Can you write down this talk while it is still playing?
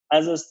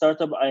as a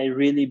startup, I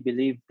really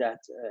believe that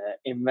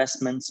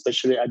investment,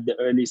 especially at the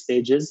early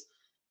stages,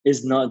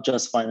 is not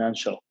just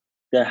financial.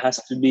 There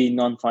has to be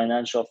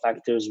non-financial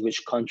factors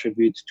which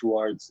contribute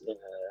towards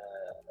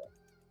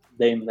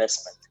the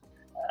investment.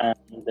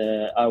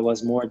 And I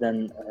was more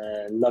than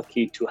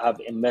lucky to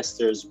have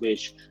investors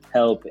which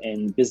help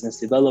in business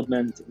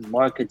development, in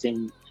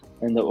marketing,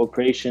 in the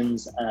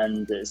operations,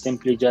 and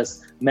simply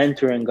just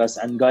mentoring us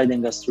and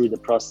guiding us through the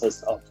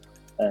process of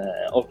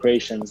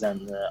operations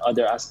and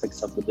other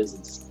aspects of the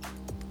business.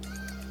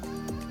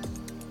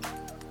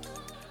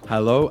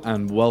 Hello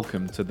and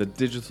welcome to the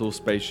Digital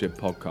Spaceship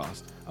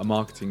Podcast, a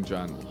marketing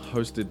journal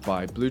hosted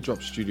by Blue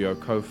Drop Studio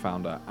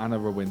co-founder Anna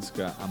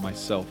Rawinska and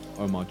myself,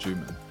 Omar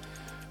Juman.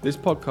 This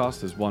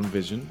podcast has one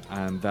vision,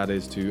 and that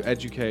is to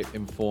educate,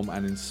 inform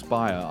and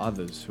inspire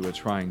others who are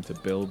trying to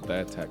build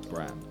their tech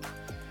brand.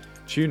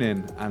 Tune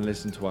in and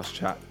listen to us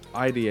chat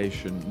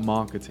ideation,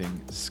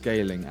 marketing,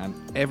 scaling and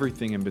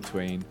everything in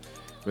between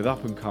with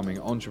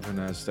up-and-coming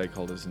entrepreneurs,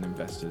 stakeholders and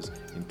investors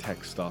in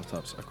tech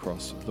startups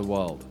across the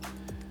world.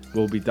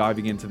 We'll be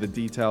diving into the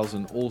details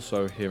and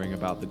also hearing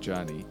about the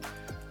journey.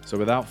 So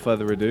without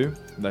further ado,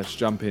 let's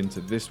jump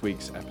into this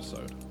week's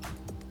episode.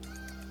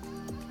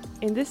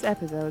 In this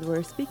episode,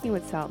 we're speaking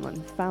with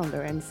Salman,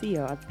 founder and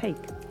CEO at Peyk.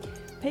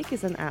 Peyk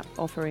is an app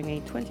offering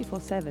a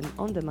 24/7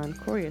 on-demand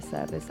courier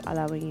service,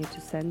 allowing you to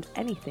send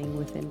anything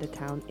within the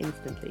town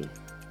instantly.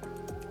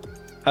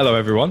 Hello,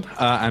 everyone,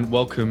 and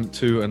welcome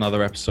to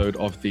another episode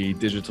of the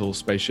Digital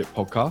Spaceship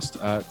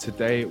Podcast.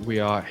 Today, we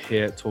are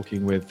here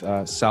talking with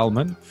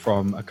Salman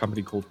from a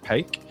company called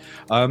Peyk.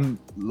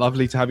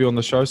 Lovely to have you on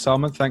the show,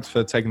 Salman. Thanks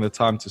for taking the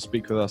time to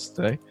speak with us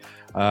today.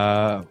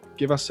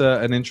 Give us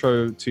an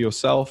intro to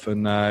yourself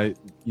and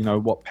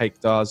what Peyk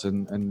does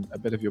and a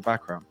bit of your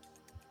background.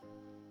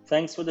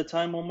 Thanks for the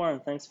time, Omar,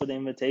 and thanks for the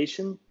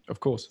invitation.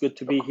 Of course. It's good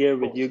to be here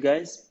with you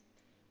guys.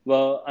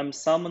 Well, I'm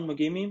Salman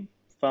Moghimi,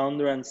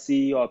 founder and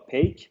CEO of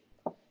Peyk,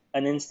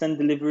 an instant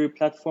delivery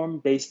platform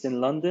based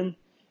in London,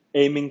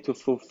 aiming to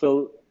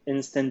fulfill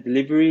instant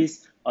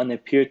deliveries on a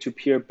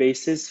peer-to-peer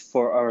basis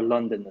for our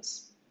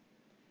Londoners.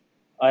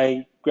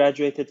 I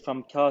graduated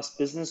from Chaos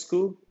Business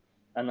School,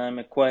 and I'm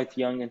a quite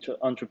young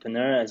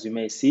entrepreneur, as you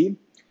may see,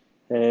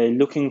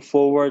 looking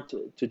forward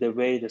to the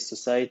way the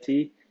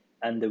society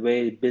and the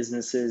way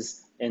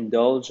businesses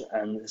indulge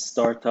and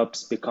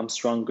startups become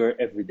stronger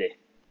every day.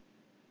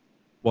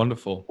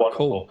 Wonderful.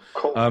 Cool.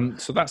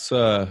 So that's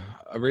a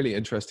really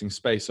interesting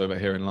space over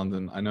here in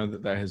London. I know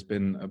that there has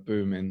been a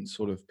boom in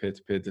sort of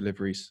peer-to-peer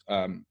deliveries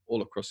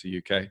all across the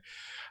UK.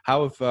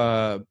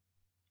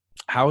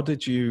 How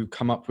did you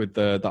come up with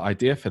the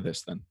idea for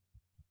this then?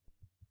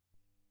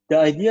 The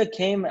idea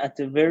came at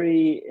a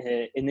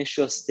very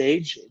initial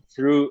stage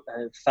through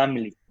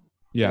family.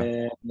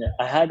 Yeah.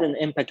 I had an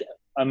impact.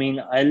 I mean,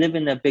 I live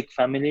in a big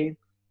family,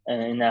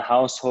 in a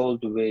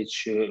household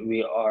which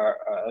we are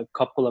a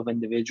couple of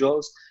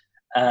individuals.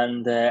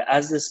 And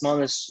as the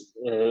smallest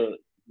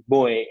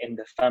boy in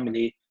the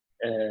family,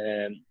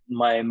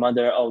 my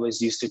mother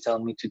always used to tell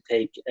me to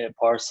take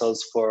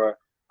parcels for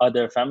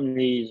other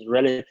families,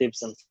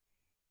 relatives and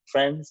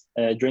friends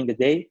during the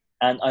day.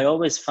 And I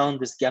always found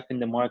this gap in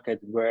the market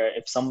where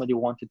if somebody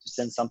wanted to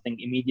send something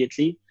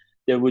immediately,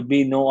 there would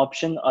be no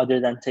option other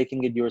than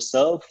taking it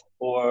yourself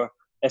or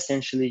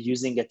essentially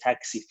using a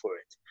taxi for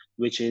it,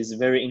 which is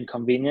very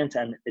inconvenient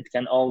and it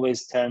can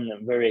always turn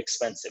very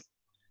expensive.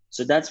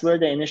 So that's where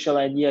the initial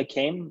idea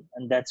came,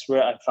 and that's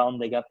where I found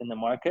the gap in the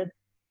market,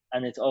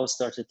 and it all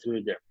started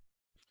through there.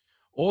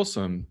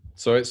 Awesome.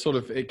 So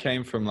it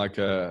came from like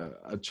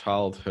a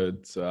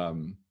childhood,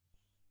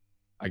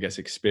 I guess,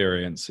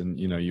 experience, and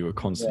you were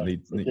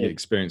constantly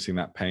experiencing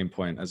that pain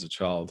point as a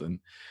child. And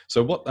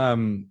so what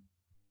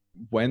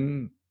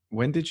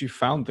when did you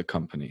found the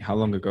company? How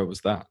long ago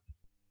was that?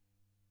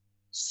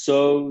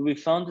 So we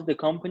founded the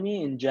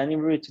company in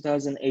January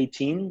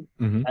 2018,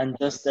 and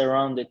just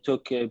around it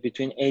took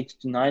between 8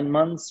 to 9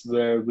 months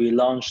where we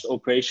launched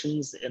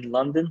operations in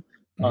London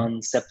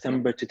on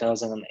September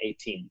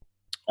 2018.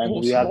 And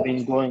Awesome. We have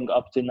been going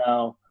up to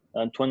now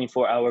on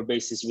 24-hour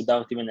basis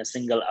without even a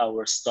single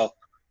hour stop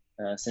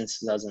since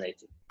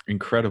 2018.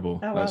 Incredible.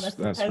 Oh, wow,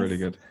 that's really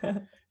good.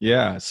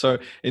 Yeah. So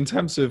in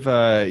terms of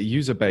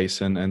user base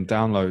and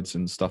downloads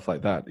and stuff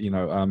like that,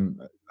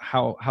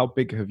 how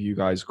big have you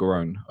guys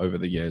grown over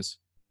the years?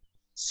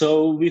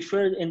 So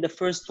in the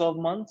first 12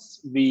 months,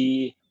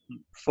 we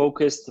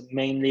focused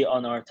mainly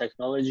on our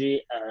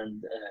technology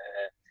and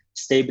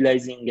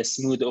stabilizing a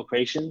smooth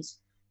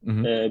operations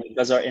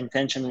because our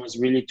intention was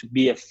really to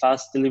be a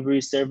fast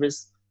delivery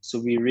service. So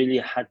we really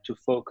had to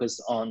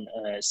focus on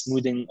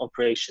smoothing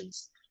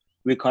operations.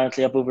 We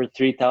currently have over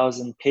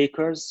 3,000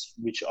 Peykers,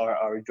 which are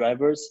our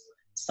drivers,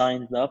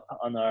 signed up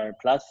on our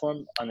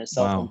platform on a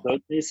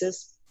self-employed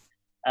basis.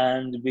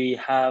 And we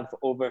have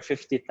over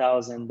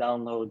 50,000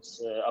 downloads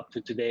up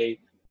to today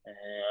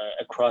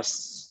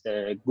across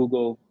the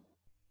Google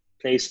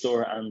Play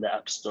Store and the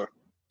App Store.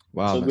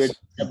 Wow. So we're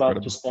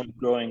about to start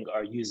growing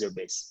our user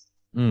base.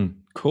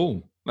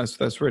 Cool.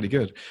 That's really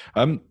good.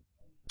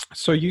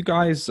 So you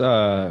guys,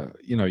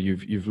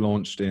 you've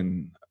launched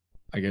in,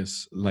 I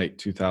guess, late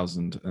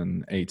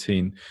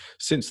 2018.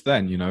 Since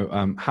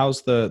then,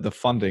 how's the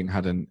funding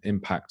had an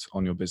impact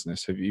on your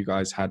business? Have you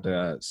guys had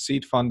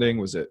seed funding?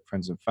 Was it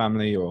friends and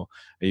family, or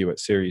are you at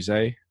Series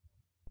A?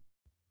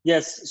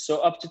 Yes, so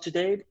up to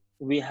today,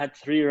 we had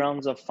 3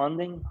 rounds of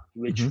funding,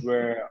 which Hmm.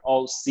 were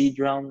all seed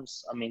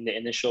rounds. I mean, the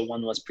initial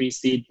one was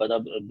pre-seed, but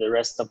the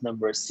rest of them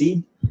were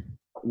seed.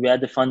 We had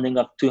the funding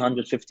of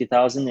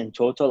 250,000 in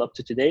total up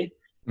to today.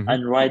 Hmm.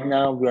 And right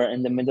now we're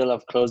in the middle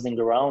of closing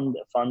a round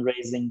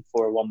fundraising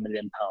for £1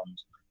 million.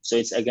 So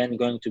it's again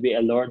going to be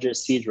a larger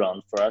seed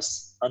round for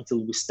us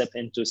until we step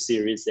into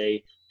Series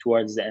A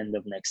towards the end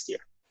of next year.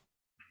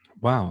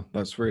 Wow,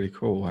 that's really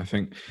cool. I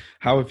think,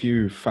 how have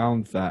you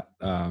found that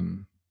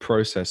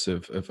process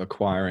of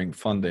acquiring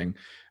funding?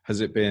 Has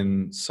it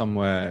been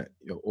somewhere,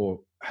 or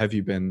have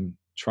you been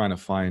trying to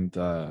find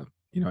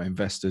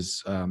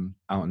investors out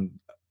and,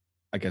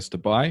 I guess, to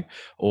buy,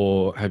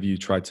 or have you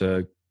tried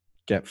to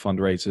get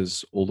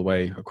fundraisers all the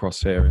way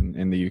across here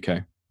in the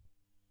UK?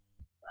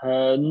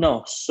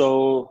 No,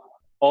 so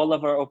all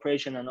of our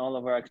operation and all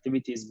of our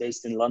activity is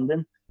based in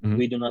London. Hmm.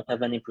 We do not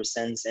have any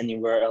presence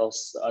anywhere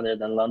else other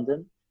than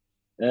London.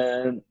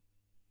 Uh,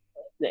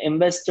 the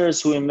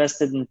investors who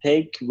invested in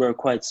Peyk were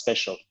quite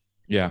special.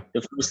 Yeah.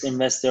 The first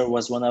investor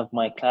was one of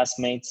my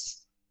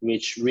classmates,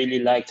 which really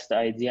liked the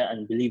idea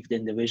and believed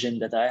in the vision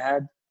that I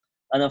had.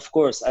 And of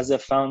course, as a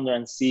founder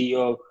and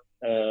CEO,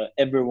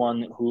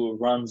 everyone who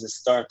runs a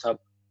startup,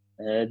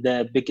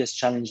 the biggest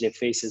challenge they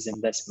face is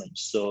investment.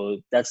 So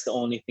that's the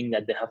only thing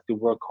that they have to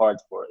work hard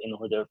for in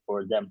order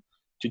for them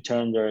to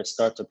turn their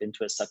startup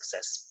into a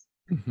success.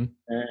 Hmm.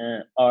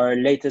 Our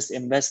latest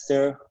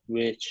investor,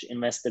 which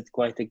invested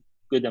quite a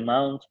good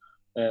amount,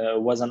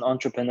 was an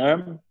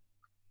entrepreneur.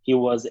 He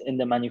was in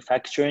the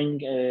manufacturing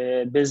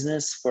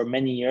business for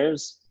many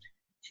years.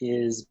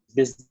 His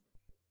business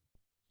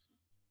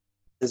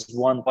has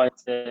won quite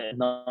a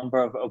number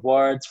of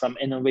awards from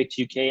Innovate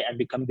UK and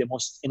becoming the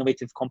most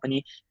innovative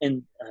company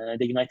in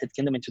the United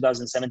Kingdom in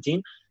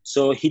 2017.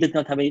 So he did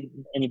not have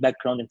any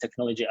background in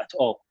technology at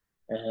all.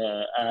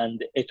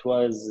 And it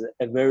was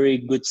a very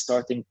good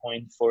starting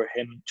point for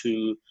him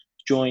to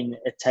join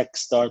a tech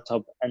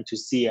startup and to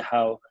see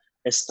how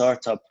a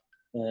startup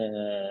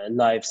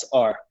lives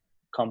are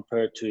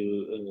compared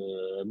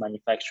to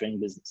manufacturing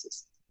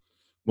businesses.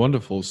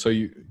 Wonderful. So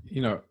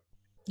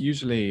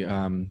usually,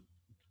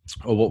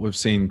 or what we've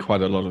seen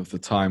quite a lot of the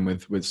time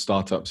with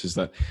startups is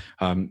that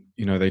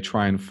they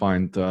try and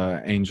find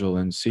angel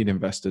and seed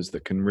investors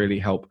that can really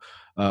help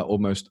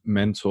almost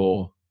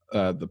mentor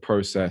the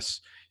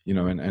process,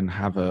 and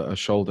have a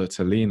shoulder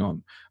to lean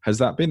on. Has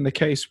that been the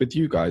case with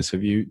you guys?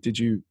 Did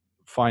you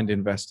find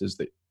investors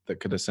that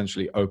could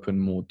essentially open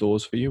more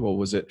doors for you, or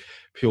was it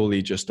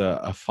purely just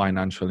a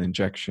financial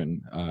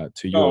injection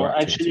to your No,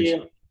 activities?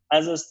 actually,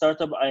 as a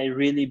startup, I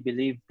really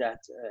believe that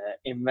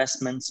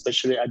investment,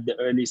 especially at the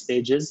early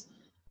stages,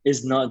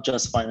 is not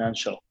just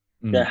financial.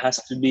 There Mm.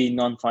 has to be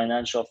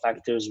non-financial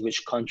factors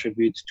which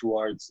contribute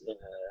towards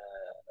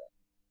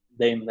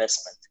the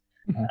investment.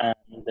 Mhm.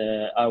 And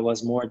I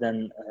was more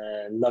than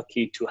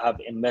lucky to have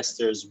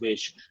investors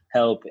which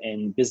help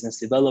in business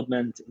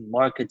development, in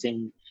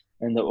marketing,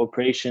 in the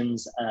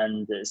operations,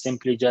 and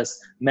simply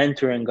just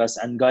mentoring us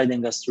and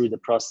guiding us through the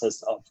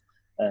process of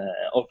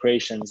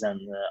operations and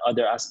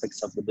other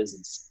aspects of the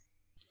business.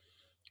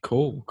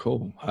 Cool,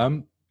 cool.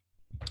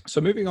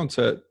 So moving on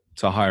to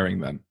hiring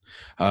then.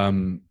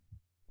 Um,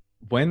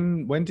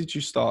 when did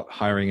you start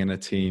hiring in a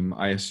team?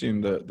 I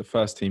assume that the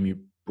first team you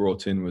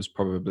brought in was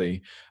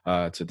probably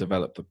to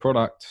develop the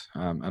product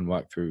and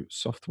work through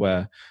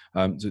software.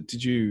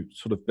 Did you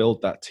sort of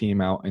build that team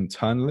out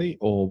internally,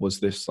 or was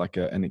this like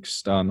an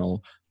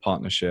external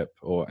partnership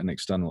or an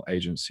external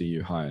agency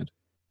you hired?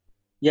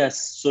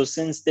 Yes, so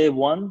since day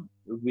one,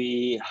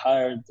 we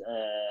hired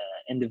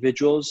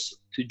individuals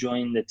to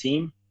join the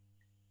team.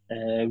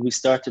 We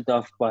started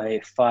off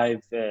by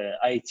 5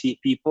 IT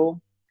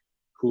people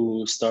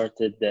who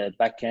started the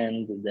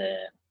backend, the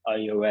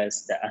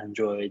iOS, the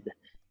Android,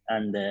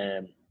 and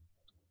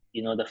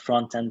the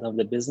front end of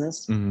the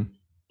business. Hmm.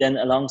 Then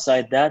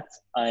alongside that,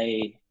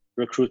 I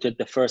recruited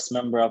the first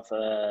member of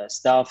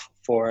staff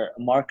for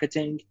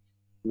marketing,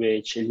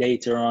 which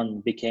later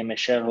on became a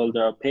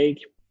shareholder of Peyk.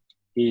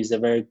 He's a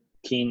very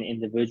keen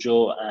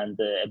individual and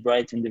a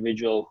bright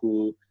individual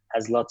who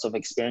has lots of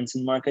experience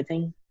in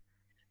marketing.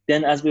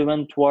 Then as we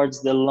went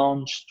towards the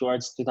launch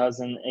towards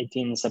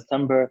 2018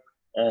 September,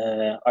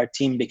 our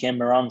team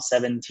became around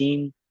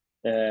 17,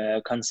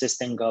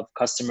 consisting of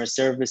customer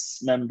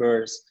service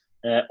members,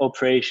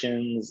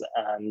 operations,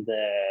 and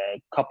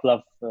a couple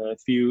of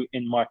few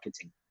in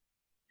marketing.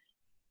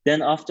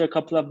 Then after a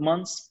couple of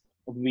months,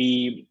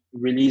 we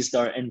released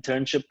our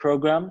internship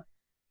program.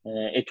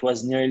 It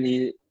was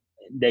nearly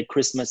the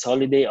Christmas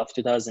holiday of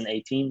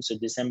 2018, so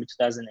December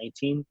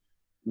 2018,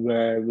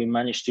 where we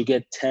managed to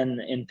get 10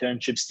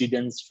 internship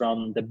students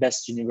from the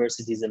best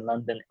universities in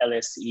London,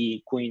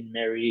 LSE, Queen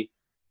Mary,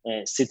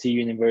 City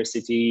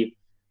University,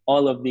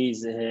 all of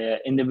these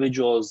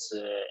individuals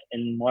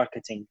in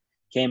marketing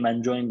came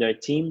and joined our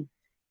team,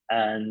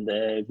 and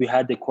we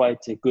had quite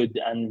a good,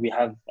 and we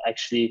have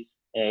actually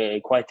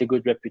quite a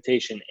good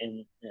reputation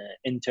in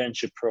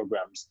internship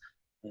programs.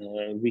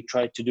 We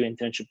try to do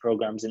internship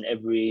programs in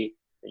every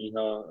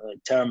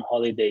term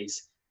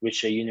holidays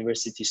which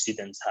university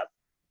students have.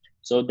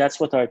 So that's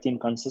what our team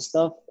consists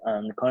of,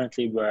 and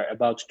currently we're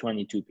about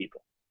 22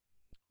 people.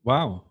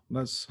 Wow,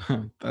 that's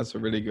a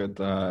really good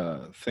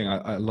thing.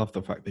 I love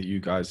the fact that you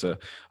guys are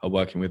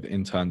working with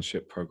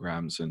internship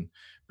programs and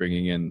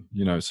bringing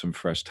in, some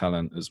fresh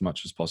talent as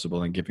much as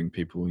possible, and giving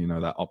people,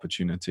 that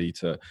opportunity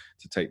to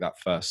take that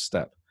first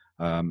step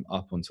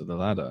up onto the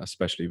ladder,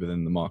 especially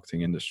within the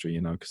marketing industry,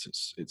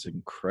 because it's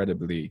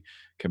incredibly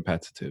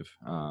competitive,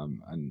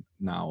 and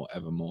now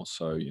ever more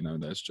so.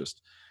 There's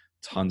just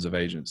tons of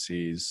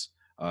agencies.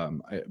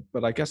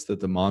 But I guess the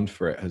demand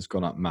for it has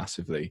gone up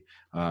massively,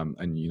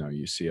 and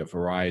you see a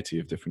variety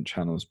of different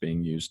channels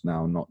being used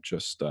now, not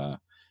just the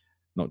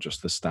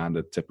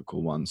standard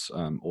typical ones,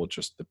 or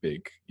just the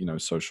big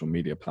social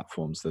media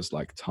platforms. There's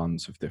like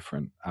tons of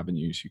different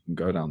avenues you can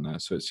go down there.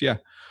 So it's a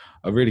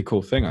really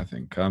cool thing, I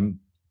think.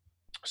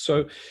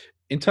 So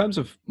in terms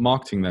of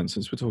marketing, then,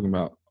 since we're talking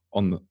about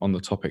on the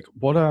topic,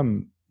 what are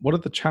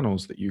the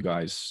channels that you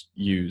guys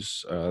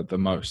use the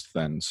most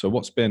then? So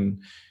what's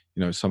been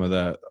some of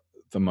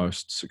the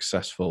most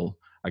successful,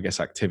 I guess,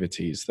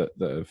 activities that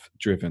have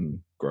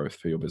driven growth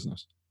for your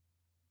business?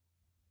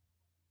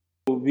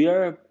 We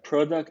are a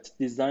product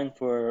designed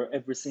for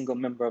every single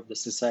member of the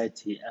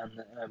society,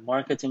 and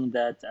marketing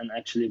that and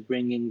actually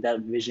bringing that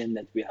vision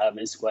that we have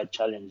is quite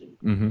challenging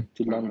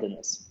to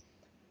Londoners.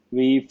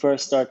 We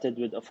first started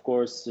with, of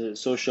course,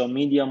 social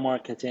media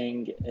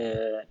marketing,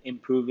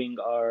 improving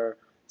our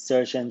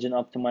search engine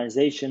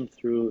optimization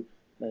through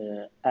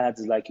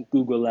ads like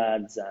Google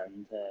ads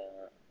and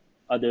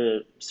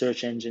other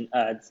search engine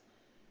ads.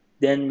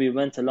 Then we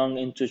went along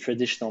into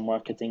traditional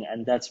marketing,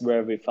 and that's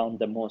where we found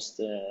the most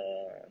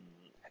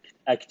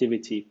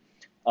activity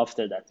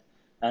after that.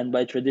 And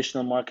by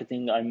traditional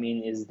marketing, I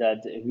mean is that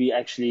we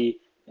actually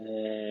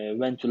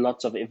went to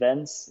lots of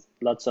events,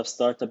 lots of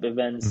startup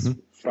events,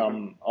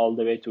 from all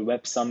the way to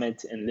Web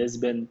Summit in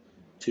Lisbon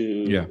to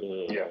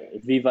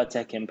Viva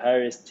Tech in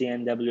Paris,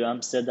 TNW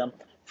Amsterdam,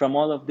 from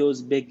all of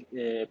those big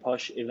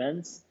posh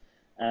events,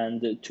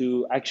 and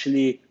to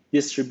actually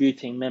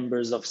distributing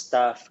members of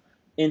staff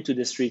into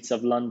the streets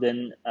of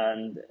London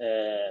and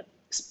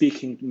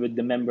speaking with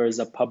the members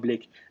of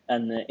public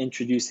and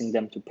introducing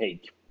them to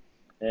Peyk.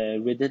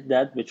 We did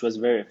that, which was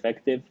very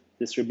effective,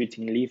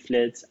 distributing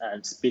leaflets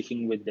and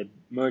speaking with the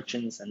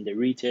merchants and the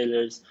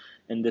retailers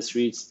in the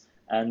streets.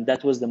 And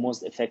that was the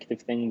most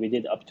effective thing we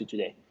did up to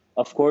today.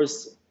 Of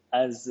course,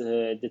 as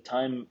the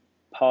time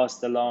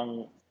passed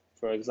along,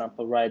 for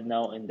example, right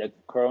now in the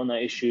Corona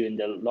issue, in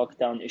the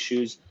lockdown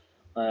issues,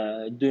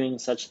 doing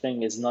such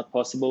thing is not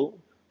possible.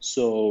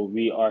 So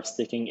we are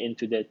sticking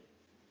into the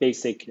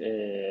basic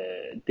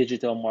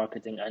digital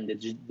marketing and the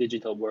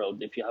digital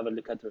world. If you have a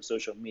look at our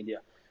social media,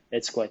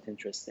 it's quite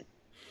interesting.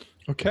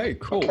 Okay,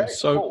 cool.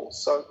 So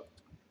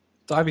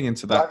diving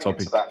into that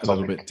topic a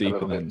little bit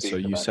deeper then. So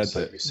you said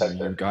that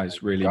you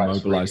guys really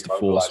mobilized a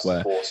force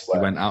where you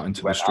went out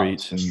into the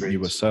streets and you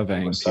were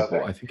surveying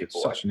people. I think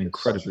it's such an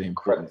incredibly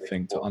important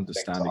thing to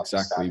understand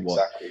exactly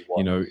what,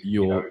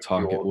 your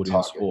target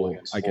audience, or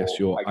I guess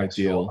your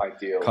ideal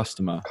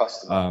customer,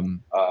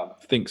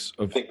 thinks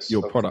of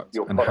your product,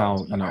 and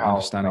how,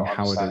 understanding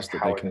how it is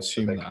that they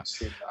consume that.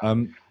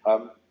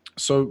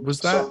 So was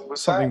that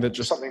something that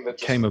just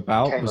came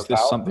about? Was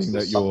this something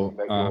that your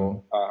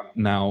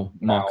now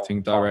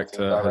marketing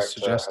director has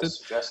suggested?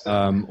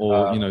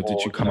 Or,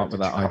 did you come up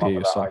with that idea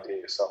yourself?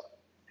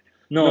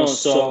 No,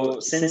 so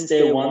since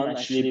day one,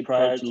 actually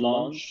prior to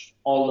launch,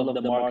 all of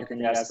the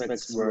marketing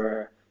aspects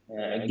were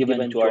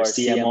given to our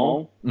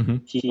CMO.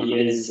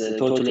 He is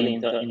totally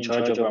in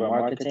charge of our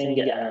marketing,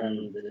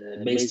 and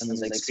based on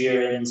his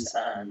experience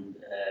and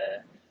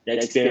the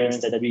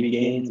experience that we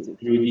gained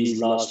through these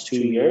last 2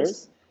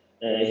 years,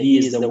 he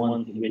is the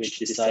one which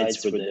decides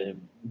for the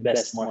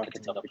best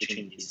marketing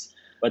opportunities.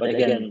 But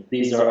again,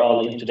 these are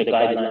all into the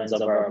guidelines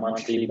of our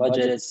monthly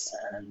budgets,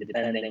 and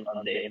depending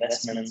on the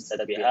investments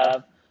that we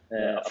have,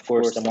 of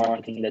course, the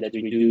marketing that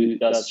we do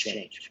does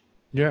change.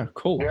 Yeah,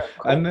 cool.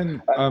 And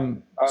then,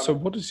 so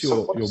what does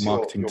your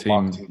marketing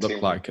team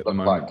look like at the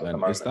moment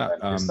then? Is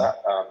that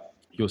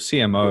your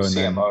CMO, and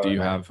then do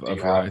you have a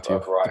variety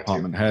of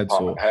department heads,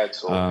 or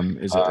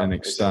is it an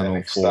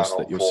external force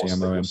that your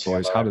CMO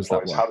employs? How does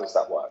that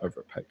work over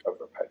at Peyk?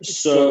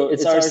 So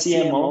it's our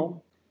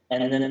CMO,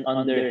 and then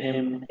under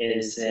him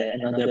is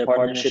another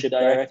partnership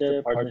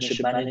director,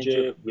 partnership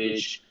manager,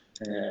 which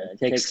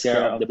takes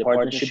care of the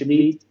partnership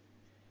lead.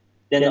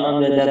 Then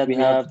under that, we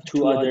have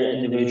 2 other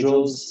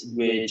individuals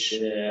which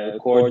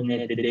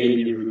coordinate the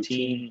daily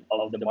routine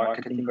of the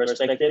marketing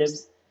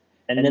perspectives.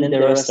 And then the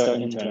rest are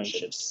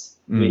internships.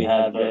 We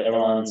have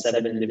around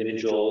 7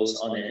 individuals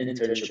on an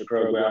internship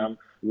program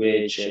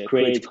which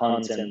create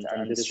content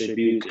and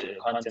distribute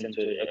content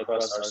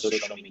across our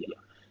social media.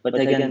 But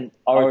again,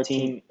 our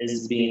team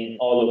is being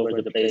all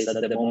over the place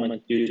at the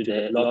moment due to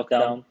the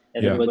lockdown.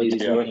 Everybody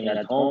is working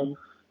at home.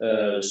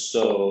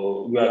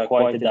 So we are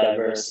quite a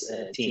diverse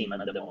team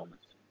at the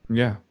moment.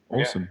 Yeah,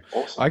 awesome.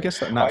 I guess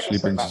that naturally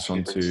brings us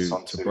on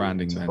to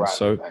branding then.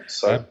 So,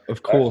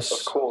 of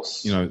course,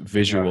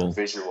 visual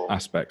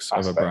aspects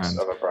of a brand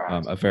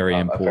are very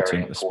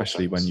important,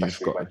 especially when you've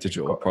got a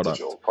digital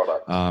product.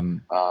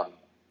 Um,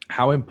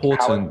 how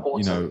important,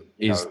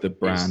 is the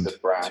brand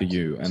to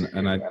you?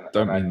 And I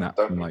don't mean that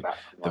from like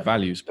the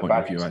values point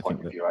of view. I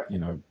think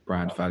that,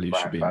 brand values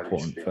should be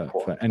important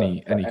for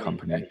any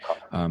company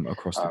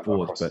across the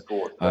board. But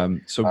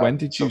so when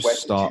did you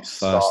start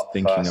first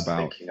thinking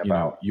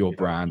about, your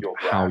brand,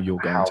 how you're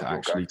going to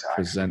actually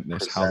present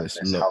this, how this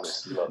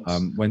looks?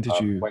 When did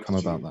you come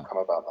about that?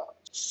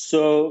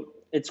 So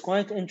it's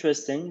quite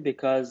interesting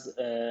because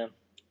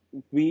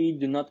we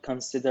do not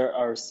consider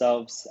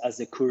ourselves as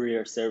a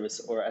courier service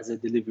or as a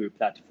delivery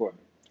platform.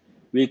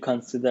 We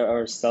consider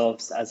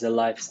ourselves as a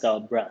lifestyle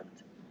brand.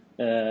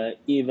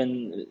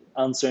 Even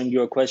answering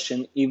your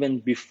question, even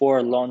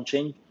before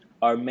launching,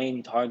 our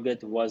main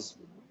target was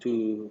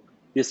to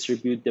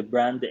distribute the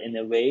brand in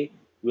a way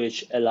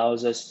which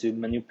allows us to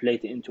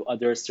manipulate into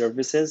other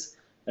services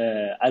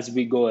as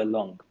we go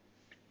along.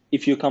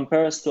 If you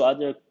compare us to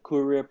other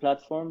courier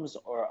platforms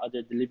or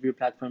other delivery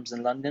platforms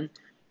in London,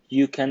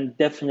 you can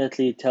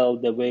definitely tell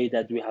the way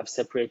that we have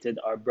separated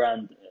our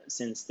brand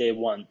since day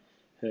one.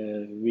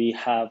 We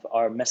have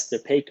our Mr.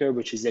 Peyker,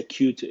 which is a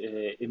cute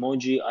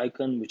emoji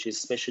icon, which is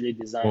specially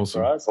designed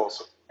for us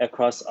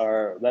across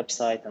our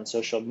website and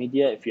social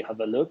media, if you have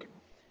a look.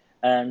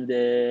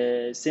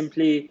 And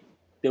simply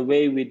the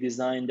way we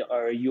designed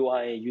our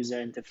UI user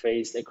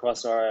interface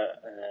across our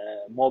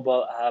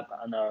mobile app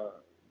and our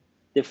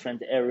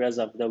different areas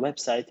of the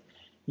website,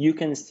 you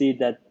can see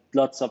that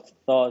lots of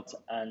thought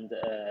and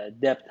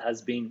depth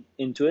has been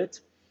into it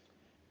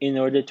in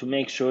order to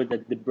make sure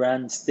that the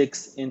brand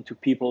sticks into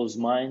people's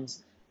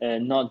minds,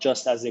 not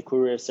just as a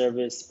courier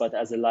service, but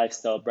as a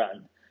lifestyle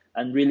brand.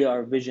 And really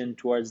our vision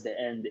towards the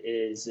end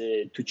is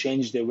to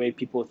change the way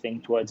people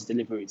think towards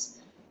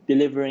deliveries.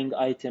 Delivering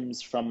items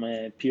from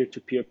a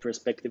peer-to-peer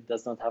perspective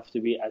does not have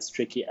to be as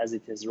tricky as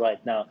it is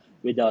right now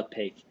without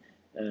Peyk.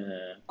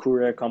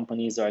 Courier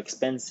companies are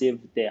expensive.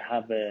 They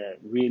have a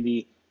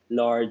really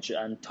large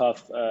and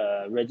tough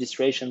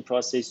registration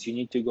process. You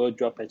need to go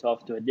drop it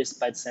off to a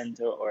dispatch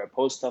center or a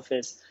post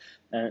office.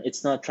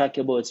 It's not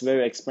trackable. It's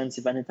very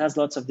expensive, and it has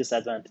lots of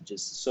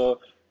disadvantages. So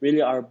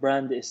really our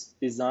brand is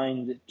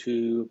designed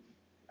to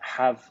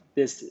have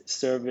this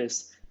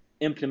service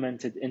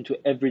implemented into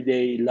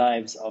everyday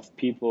lives of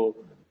people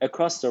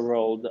across the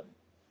world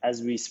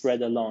as we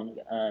spread along.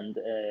 And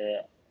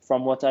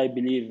from what I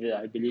believe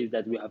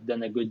that we have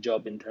done a good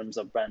job in terms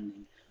of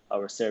branding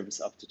our service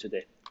up to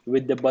today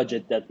with the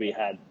budget that we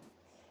had.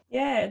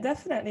 Yeah,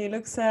 definitely. It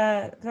looks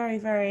very,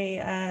 very,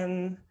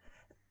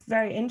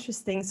 very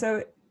interesting.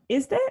 So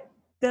is that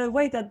the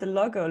way that the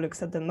logo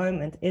looks at the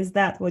moment? Is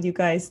that what you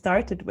guys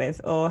started with,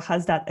 or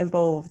has that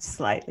evolved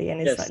slightly and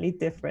is slightly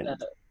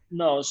different?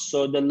 No,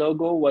 so the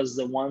logo was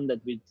the one that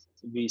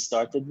we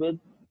started with.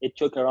 It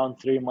took around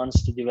 3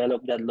 months to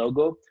develop that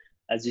logo.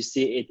 As you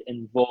see, it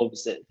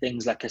involves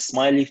things like a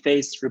smiley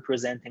face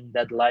representing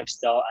that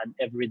lifestyle and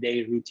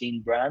everyday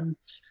routine brand,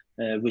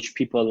 which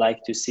people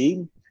like to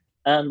see.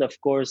 And of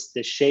course,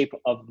 the shape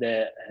of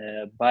the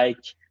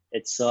bike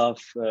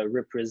itself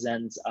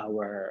represents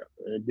our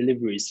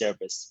delivery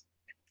service.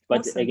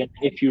 But again,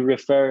 if you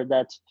refer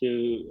that to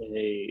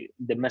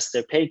the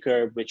Mr.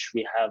 Peyker, which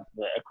we have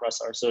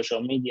across our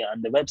social media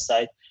and the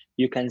website,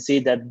 you can see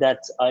that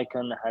that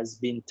icon has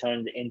been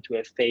turned into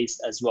a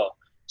face as well.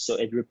 So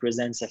it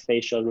represents a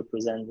facial look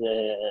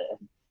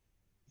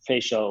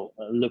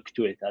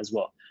to it as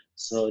well.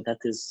 So that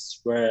is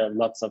where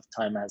lots of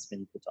time has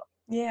been put on.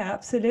 Yeah,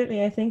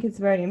 absolutely. I think it's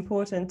very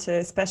important to,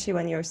 especially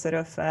when you're sort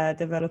of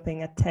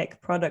developing a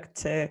tech product,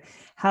 to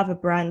have a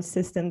brand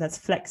system that's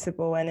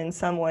flexible and in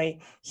some way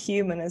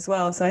human as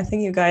well. So I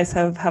think you guys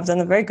have done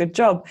a very good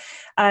job.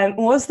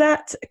 Was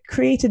that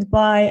created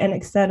by an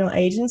external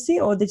agency,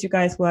 or did you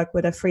guys work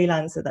with a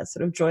freelancer that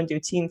sort of joined your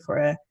team for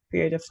a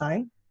period of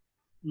time?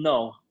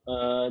 No,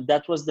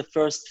 that was the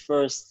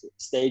first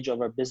stage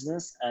of our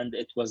business, and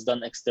it was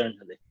done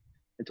externally.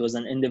 It was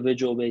an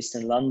individual based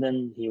in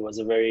London. He was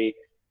a very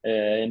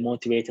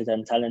motivated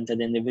and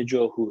talented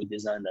individual who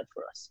designed that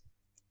for us.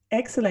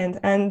 Excellent.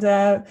 And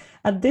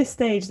at this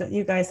stage that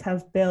you guys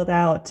have built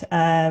out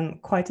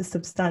quite a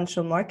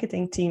substantial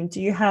marketing team, do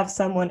you have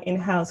someone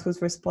in-house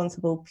who's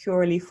responsible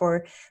purely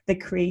for the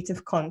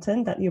creative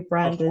content that your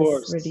brand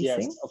is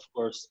releasing? Yes, of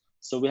course.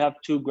 So we have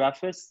 2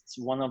 graphists.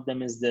 One of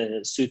them is the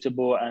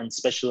suitable and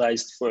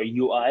specialized for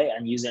UI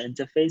and user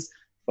interface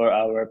for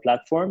our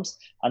platforms.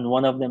 And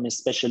one of them is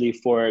especially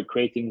for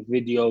creating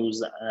videos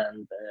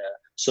and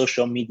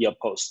social media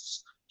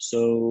posts.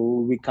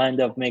 So we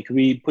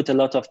put a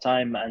lot of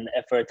time and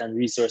effort and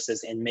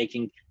resources in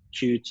making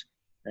cute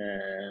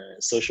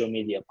social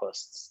media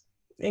posts.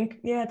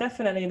 Yeah,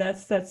 definitely.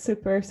 That's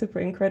super, super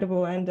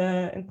incredible and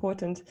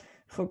important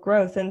for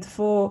growth. And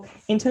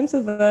in terms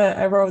of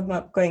a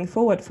roadmap going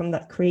forward from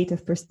that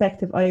creative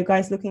perspective, are you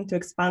guys looking to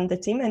expand the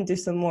team and do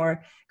some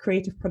more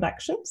creative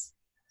productions?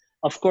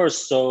 Of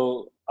course.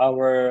 So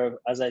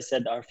as I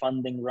said, our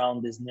funding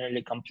round is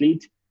nearly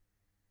complete.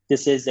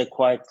 This is a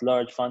quite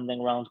large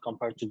funding round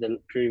compared to the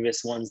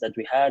previous ones that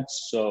we had.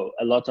 So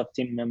a lot of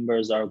team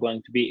members are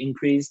going to be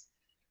increased.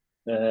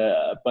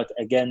 But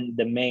again,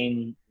 the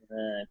main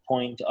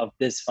point of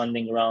this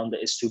funding round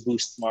is to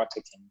boost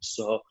marketing.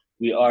 So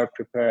we are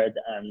prepared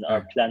and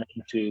are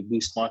planning to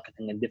boost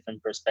marketing in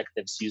different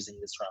perspectives using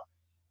this round.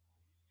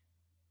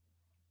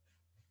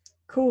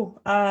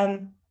 Cool.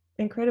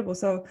 Incredible.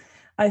 So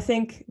I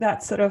think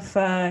that sort of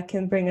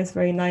can bring us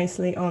very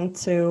nicely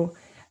onto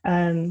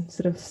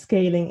sort of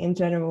scaling in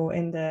general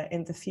in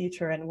the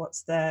future, and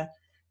what's the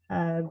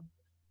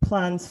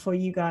plans for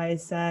you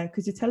guys.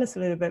 Could you tell us a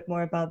little bit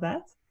more about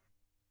that?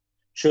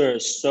 Sure.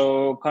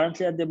 So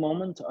currently at the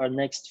moment, our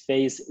next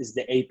phase is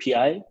the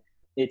API.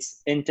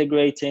 It's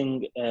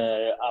integrating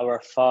our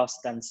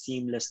fast and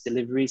seamless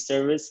delivery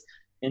service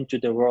into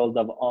the world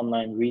of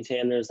online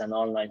retailers and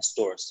online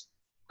stores.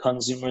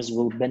 Consumers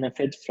will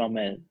benefit from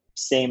a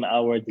same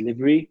hour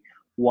delivery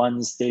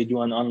once they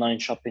do an online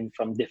shopping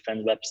from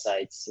different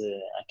websites.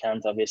 I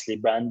can't obviously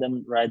brand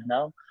them right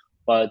now,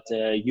 but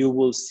you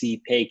will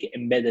see Peyk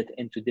embedded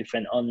into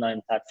different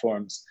online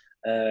platforms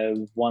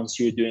once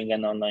you're doing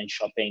an online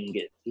shopping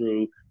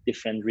through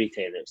different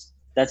retailers.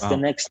 That's the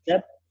next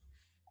step.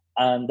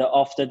 And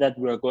after that,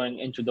 we're going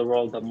into the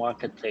world of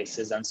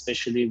marketplaces, and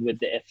especially with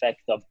the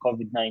effect of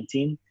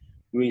COVID-19,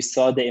 we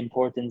saw the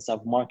importance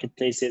of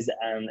marketplaces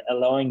and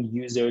allowing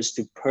users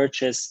to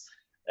purchase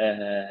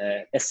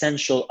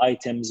essential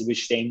items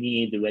which they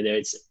need, whether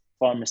it's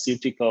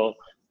pharmaceutical,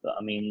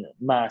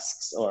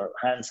 masks or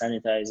hand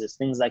sanitizers,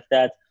 things like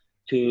that,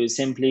 to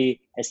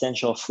simply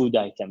essential food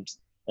items.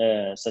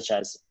 Such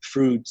as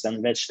fruits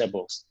and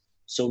vegetables.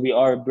 So we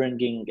are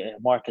bringing a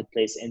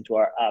marketplace into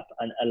our app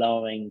and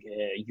allowing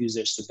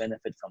users to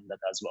benefit from that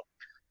as well.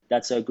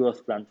 That's our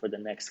growth plan for the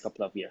next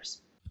couple of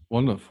years.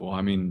 Wonderful.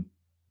 I mean,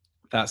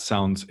 that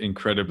sounds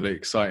incredibly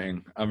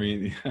exciting. I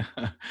mean,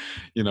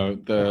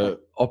 the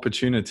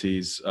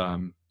opportunities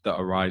that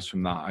arise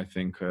from that, I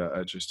think,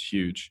 are just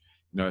huge.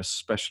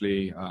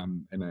 Especially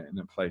in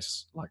a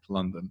place like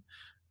London,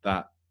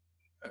 that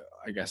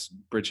I guess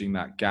bridging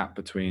that gap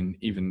between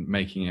even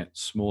making it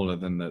smaller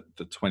than the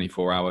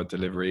 24-hour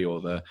delivery or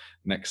the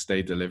next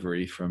day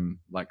delivery from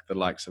like the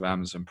likes of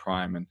Amazon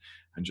Prime, and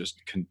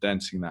just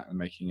condensing that and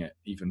making it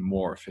even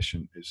more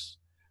efficient is,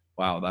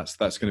 wow, that's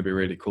going to be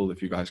really cool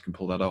if you guys can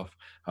pull that off.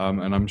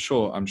 And I'm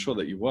sure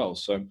that you will.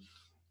 So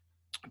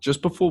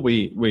just before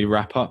we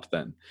wrap up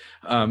then,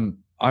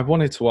 I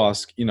wanted to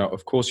ask,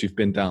 of course, you've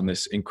been down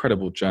this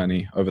incredible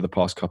journey over the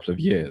past couple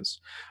of years.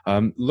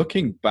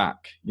 Looking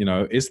back,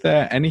 is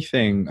there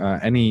anything,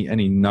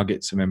 any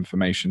nuggets of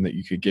information that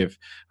you could give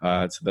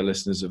to the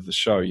listeners of the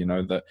show,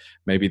 that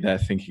maybe they're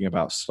thinking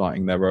about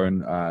starting their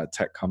own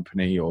tech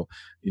company, or,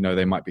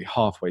 they might be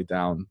halfway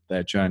down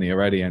their journey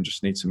already and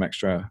just need some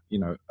extra,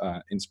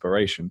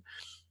 inspiration.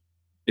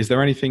 Is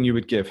there anything you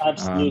would give?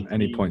 Absolutely,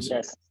 any points?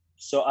 yes.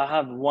 So I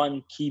have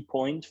one key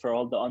point for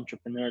all the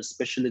entrepreneurs,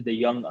 especially the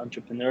young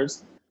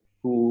entrepreneurs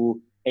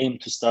who aim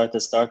to start a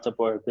startup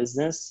or a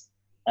business,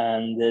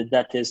 and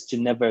that is to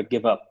never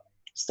give up.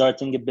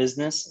 Starting a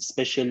business,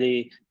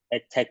 especially a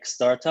tech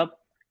startup,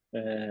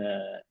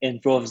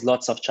 involves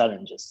lots of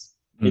challenges.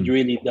 It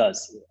really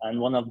does. And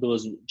one of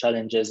those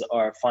challenges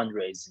are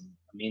fundraising.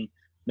 I mean,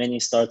 many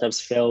startups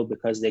fail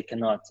because they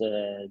cannot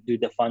do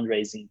the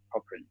fundraising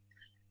properly.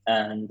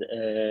 And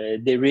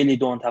they really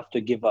don't have to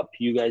give up.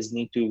 You guys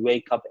need to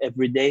wake up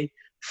every day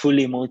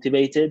fully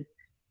motivated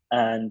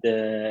and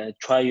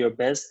try your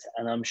best,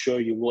 and I'm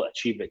sure you will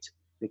achieve it.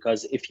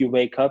 Because if you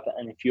wake up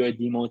and if you're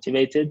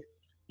demotivated,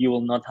 you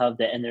will not have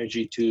the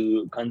energy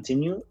to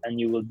continue, and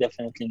you will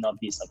definitely not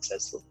be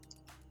successful.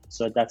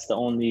 So that's the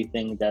only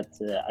thing that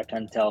I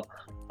can tell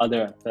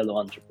other fellow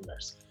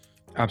entrepreneurs.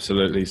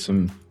 Absolutely.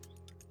 Some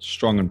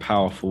strong and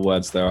powerful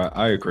words there.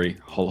 I agree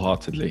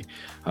wholeheartedly.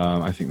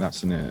 I think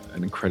that's an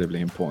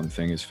incredibly important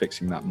thing, is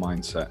fixing that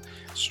mindset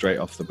straight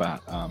off the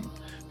bat.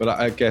 But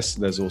I guess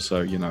there's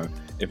also,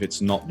 if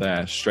it's not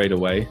there straight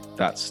away,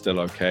 that's still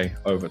okay.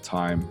 Over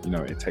time,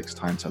 it takes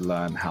time to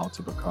learn how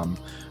to become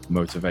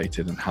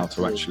motivated and how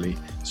to actually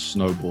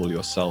snowball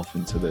yourself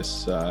into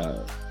this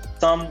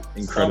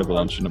incredible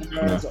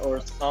entrepreneur. Or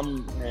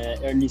some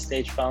early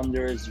stage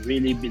founders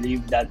really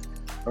believe that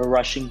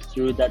rushing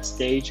through that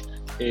stage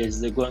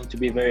is going to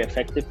be very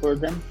effective for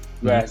them,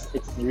 whereas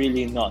it's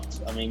really not.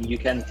 I mean, you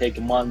can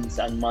take months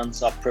and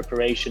months of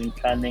preparation,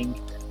 planning,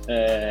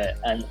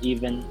 and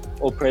even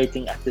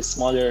operating at the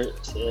smaller,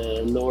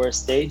 lower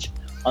stage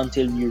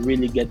until you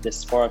really get the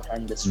spark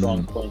and the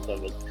strong point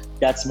of it.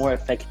 That's more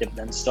effective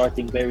than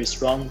starting very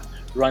strong,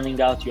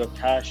 running out your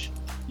cash,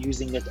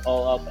 using it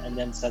all up, and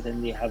then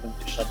suddenly having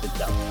to shut it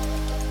down.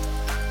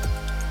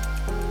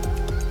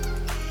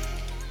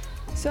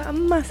 So a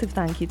massive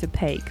thank you to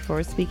Peyk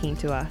for speaking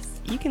to us.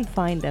 You can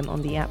find them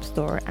on the App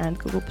Store and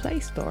Google Play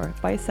Store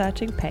by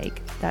searching Peyk,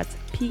 that's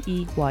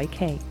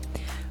P-E-Y-K,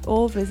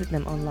 or visit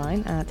them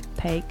online at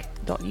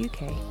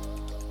peyk.uk.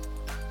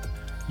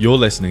 You're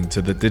listening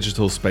to the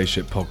Digital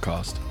Spaceship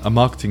Podcast, a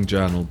marketing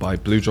journal by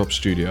Blue Drop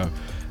Studio,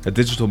 a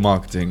digital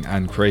marketing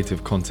and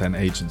creative content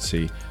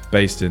agency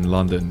based in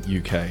London,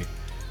 UK.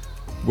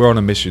 We're on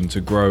a mission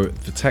to grow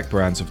the tech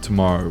brands of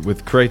tomorrow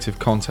with creative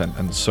content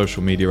and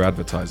social media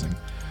advertising.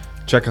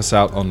 Check us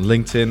out on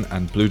LinkedIn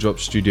and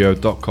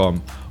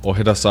bluedropstudio.com or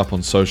hit us up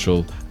on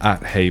social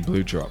at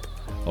HeyBlueDrop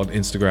on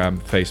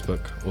Instagram,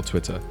 Facebook or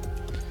Twitter.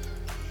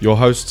 Your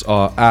hosts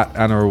are at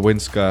Anna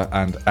Rawinska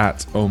and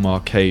at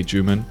Omar K.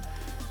 Juman.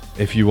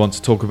 If you want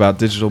to talk about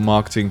digital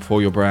marketing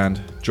for your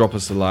brand, drop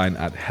us a line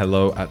at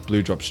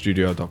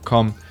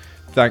hello@bluedropstudio.com.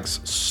 Thanks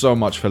so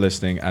much for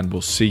listening, and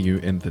we'll see you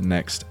in the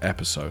next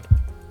episode.